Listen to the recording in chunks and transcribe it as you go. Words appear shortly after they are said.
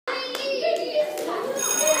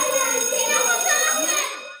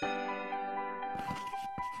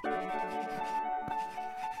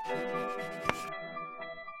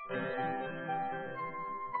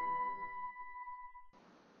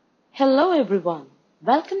everyone,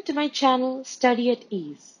 welcome to my channel Study at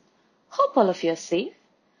Ease. Hope all of you are safe.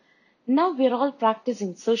 Now we're all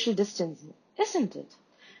practicing social distancing, isn't it?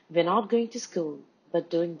 We're not going to school, but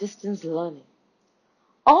doing distance learning.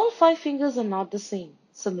 All 5 fingers are not the same.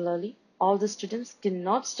 Similarly, all the students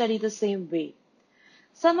cannot study the same way.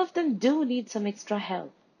 Some of them do need some extra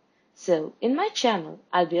help. So, in my channel,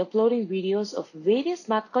 I'll be uploading videos of various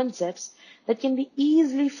math concepts that can be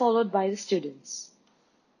easily followed by the students.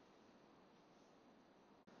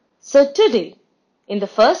 So today, in the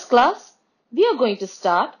first class, we are going to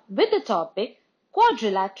start with the topic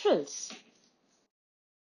quadrilaterals.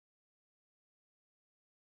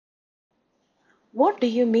 What do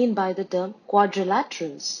you mean by the term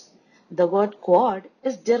quadrilaterals? The word quad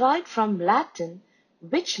is derived from Latin,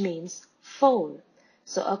 which means four.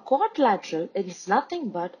 So a quadrilateral is nothing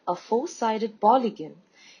but a four-sided polygon.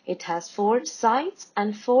 It has 4 sides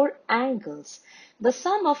and 4 angles. The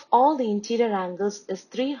sum of all the interior angles is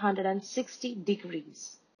 360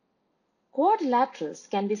 degrees. Quadrilaterals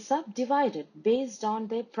can be subdivided based on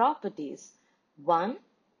their properties. 1.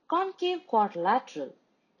 Concave quadrilateral.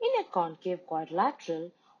 In a concave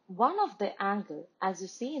quadrilateral, one of the angle, as you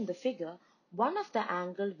see in the figure, one of the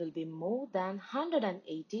angle will be more than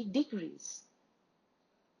 180 degrees.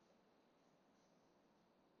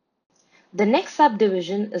 The next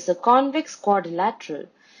subdivision is a convex quadrilateral.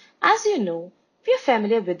 As you know, we are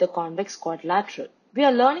familiar with the convex quadrilateral. We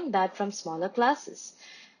are learning that from smaller classes.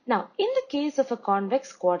 Now, in the case of a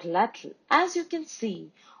convex quadrilateral, as you can see,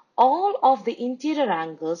 all of the interior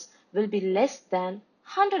angles will be less than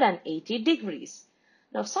 180 degrees.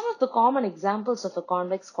 Now, some of the common examples of a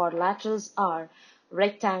convex quadrilaterals are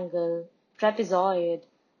rectangle, trapezoid,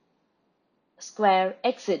 square,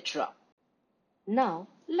 etc. Now,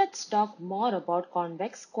 let's talk more about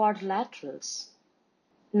convex quadrilaterals.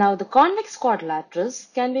 Now, the convex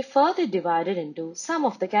quadrilaterals can be further divided into some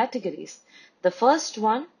of the categories. The first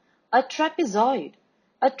one, a trapezoid.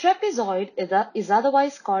 A trapezoid is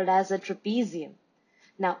otherwise called as a trapezium.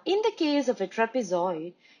 Now, in the case of a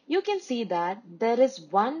trapezoid, you can see that there is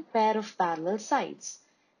one pair of parallel sides,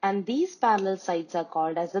 and these parallel sides are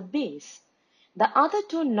called as the base. The other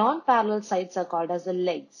two non-parallel sides are called as the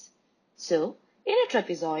legs. So, in a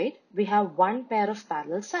trapezoid, we have one pair of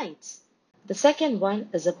parallel sides. The second one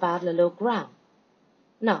is a parallelogram.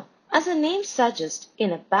 Now, as the name suggests,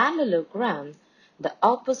 in a parallelogram, the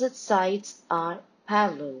opposite sides are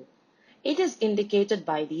parallel. It is indicated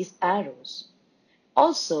by these arrows.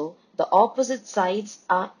 Also, the opposite sides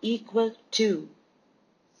are equal to.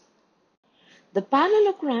 The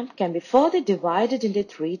parallelogram can be further divided into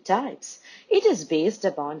 3 types. It is based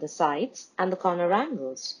upon the sides and the corner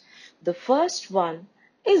angles. The first one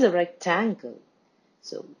is a rectangle.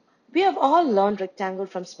 So, we have all learned rectangle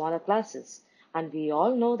from smaller classes, and we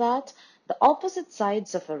all know that the opposite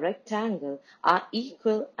sides of a rectangle are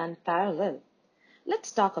equal and parallel.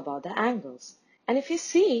 Let's talk about the angles. And if you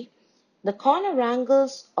see, the corner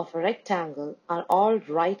angles of a rectangle are all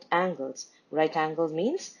right angles. Right angle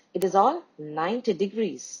means it is all 90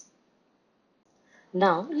 degrees.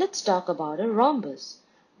 Now, let's talk about a rhombus.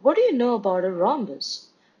 What do you know about a rhombus?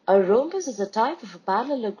 A rhombus is a type of a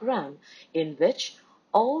parallelogram in which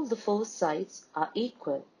all the 4 sides are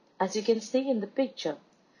equal, as you can see in the picture.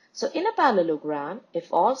 So, in a parallelogram,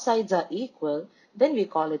 if all sides are equal, then we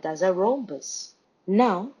call it as a rhombus.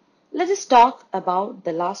 Now, let us talk about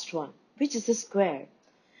the last one, which is a square.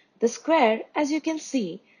 The square, as you can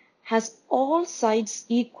see, has all sides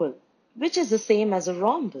equal, which is the same as a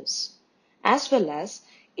rhombus. As well as,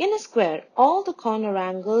 in a square, all the corner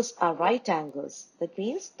angles are right angles. That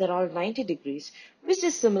means they're all 90 degrees, which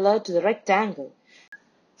is similar to the rectangle.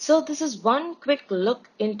 So this is one quick look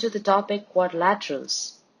into the topic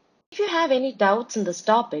quadrilaterals. If you have any doubts in this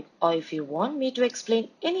topic, or if you want me to explain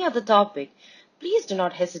any other topic, please do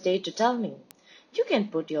not hesitate to tell me. You can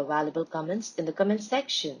put your valuable comments in the comment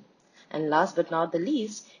section. And last but not the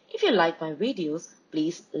least, if you like my videos,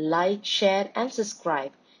 please like, share and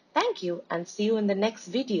subscribe. Thank you and see you in the next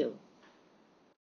video.